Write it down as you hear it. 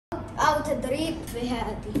تدريب في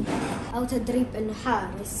هذه أو تدريب إنه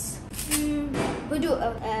حارس. بدو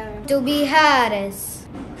to be حارس.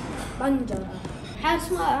 طنجرة.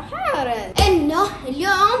 حارس ما حارس. إنه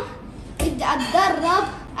اليوم بدي أتدرب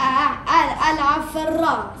ألعب في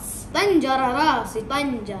الراس. طنجرة راسي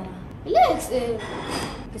طنجرة. ليش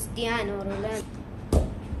كريستيانو رونالدو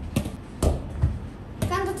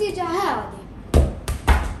كانت نتيجة هذه.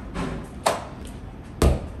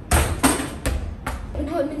 من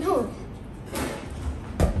هون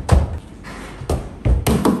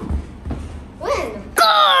وينه؟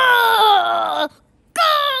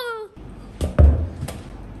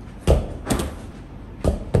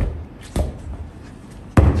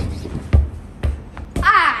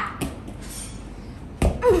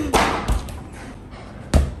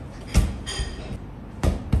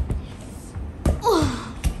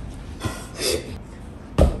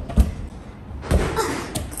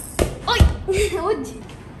 ودي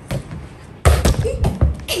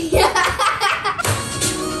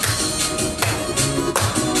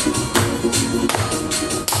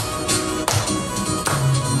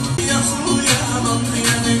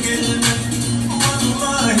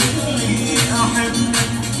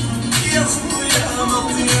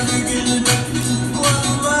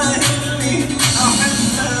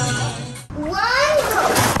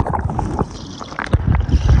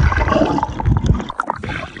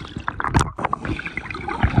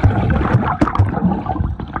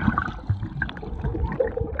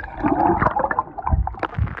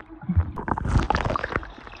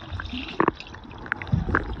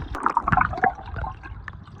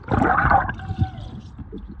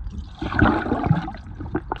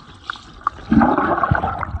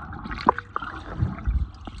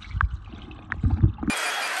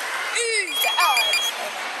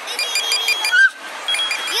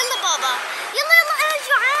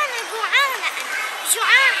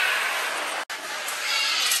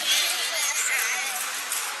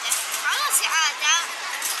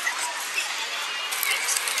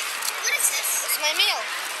my meal.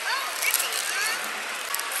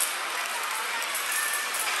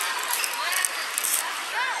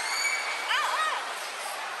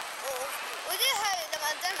 وديها لما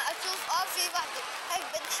قدرنا اشوف في بعض هيك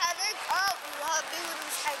بتحرك وهذا بيقولوا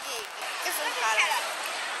مش حقيقي. كيف الحركة؟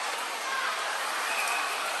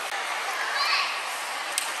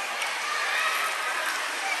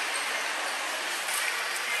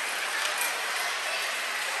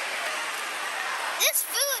 This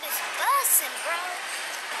food is bussin', bro.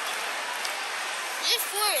 This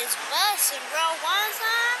food is bussin', bro. Want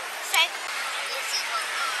some? Say.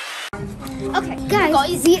 Okay,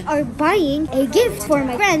 guys, we are buying a gift for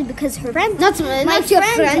my friend because her friend, not your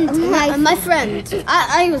friend, my friend.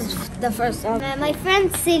 I was the first. My friend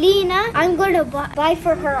Selena, I'm going to buy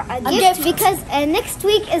for her a gift because next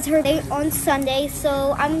week is her day on Sunday, so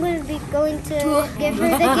I'm going to be going to give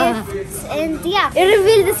her the gift and yeah,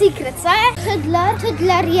 reveal the secret. صح؟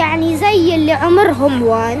 تدلر يعني زي اللي عمرهم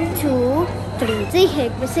 1 2 3 زي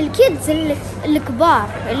هيك، بس الكيدز الكبار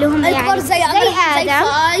اللي هم يعني زي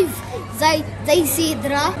آدم زي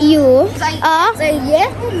سيدرا زي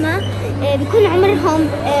هم بيكون عمرهم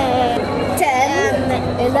 10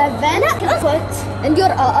 11 and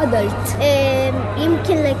you're adult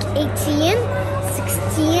يمكن like 18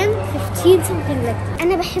 16 15 something like that.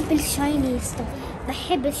 أنا بحب الشايني stuff،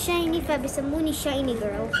 بحب الشايني فبيسموني شايني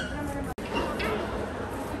girl.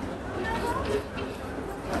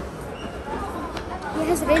 It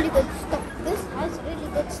has really good stuff. This has really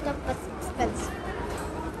good stuff but expensive.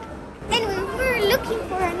 Anyway, we're looking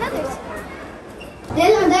for another.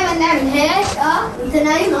 دايما نعمل هيك وانت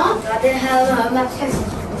نايم بعدين ما تحس.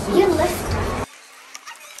 يلا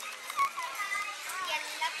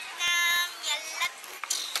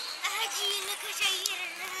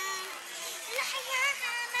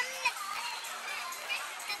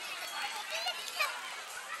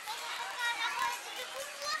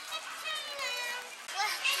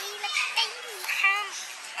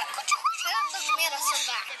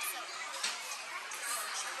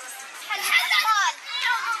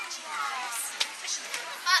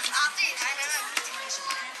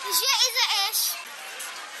الجائزة ايش؟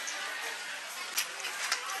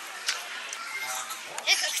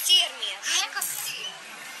 هيك كثير مية، هيك كثير.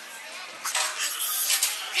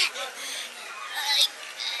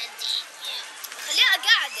 خليها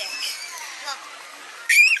قاعدة.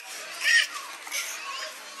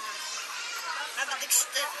 ما بدك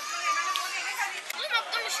تضرب. ما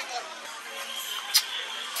تضلش تضرب.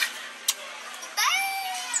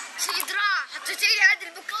 سيدرا حطيتي لي هذا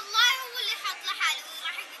البوك. والله هو اللي حط لحاله،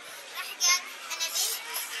 راح قال انا ليش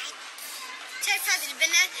شايف هذه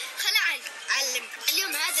البنات. خليني اعلمكم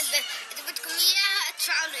اليوم هذا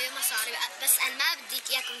انا ما بديك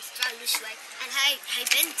اياكم تتفاعلوا شوي. انا هاي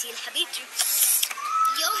بنتي الحبيبتي.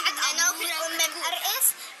 اليوم حق ناكل مقرقس،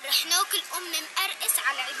 رح ناكل مقرقس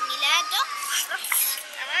على عيد ميلاده.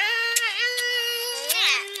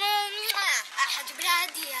 احد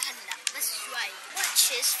بلادي هلا بس شوي.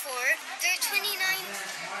 Watches for they're 29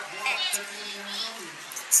 at.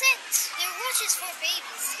 That's it. They're watches for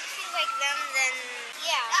babies. If you like them, then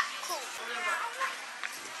yeah, cool.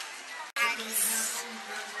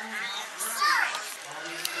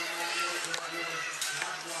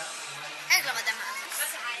 اغلى مدام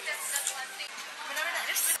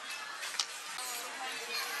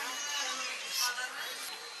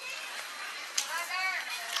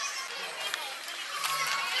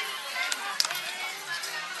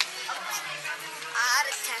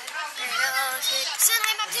سن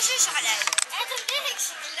هاي ما بتشوش علي. هذا هيك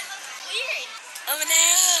شكل ويرد. I'm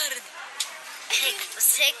nerd. هيك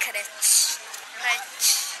بس هيك ريتش. هيك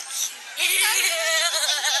النيرد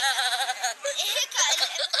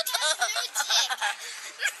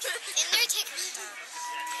هيك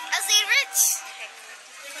قصدي ريتش.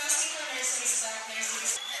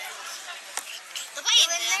 طبيعي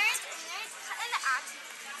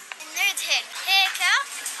النيرد هيك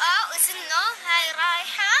وسنه هاي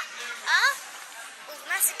رايحة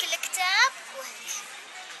وماسك الكتاب وهيك.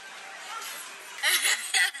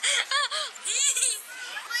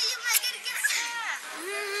 ما قرقصها.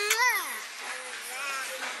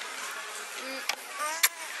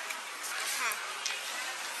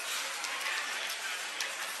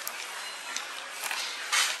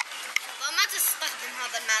 وما تستخدم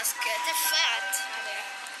هذا الماسك، دفعت عليه.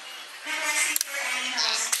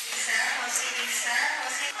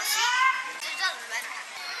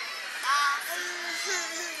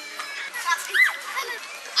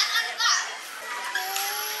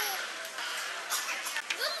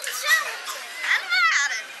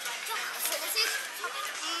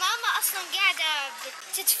 ماما اصلا قاعده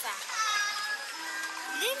بتدفع.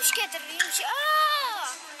 ليه مش قادر يمشي؟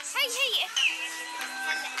 هي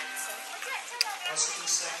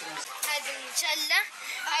هذه المجلة.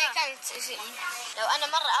 هاي كانت شيء. لو انا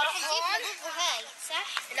مرة اروح هون هاي صح؟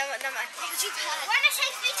 لما اجيب هاي وانا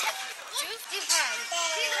شايفتها. شوف جيب هاي.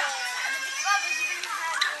 سيدرا بدك بابا يجيب لنا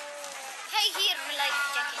هاي. هي لايف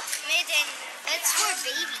جاكيت made in it's for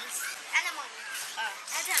babies. انا ماما.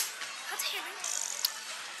 ادم حط حلو.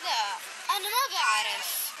 لا انا ما بعرف.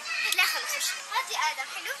 لا خلص هاتي ادم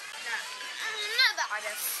حلو. لا انا ما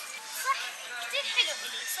بعرف. صح كثير حلو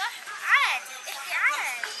إلي صح؟ عادي احكي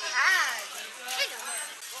عادي حلو.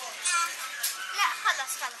 لا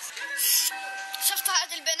خلص شفت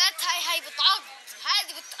هذه البنات هاي بتعض.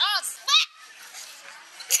 هذه بتعض.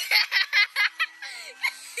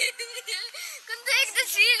 كنت هيك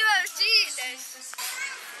تشيل ما بشيلش.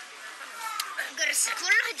 قرص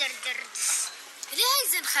كله دردردس. ليه هاي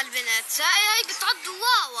زنخة البنات؟ هاي بتعض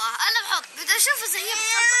واوا. انا بحط بدي اشوف اذا هي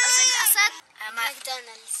بتعض زي الاسد.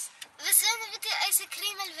 ماكدونالدز. بس انا بدي ايس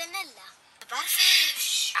كريم الفانيلا. ما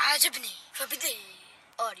بعرفش عاجبني فبدي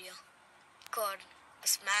اوريو كورن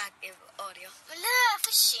بس معك اوريو. لا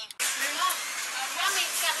فشي.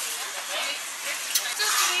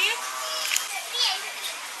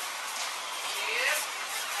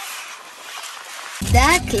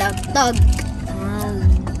 ذاك لطق.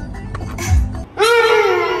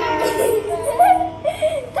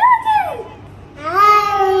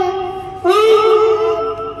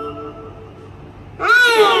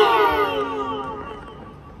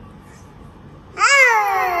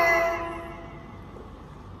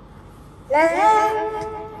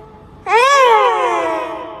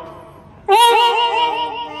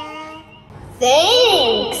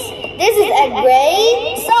 Thanks. This is a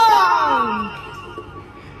great song.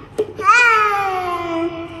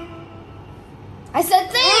 I said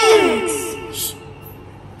thanks.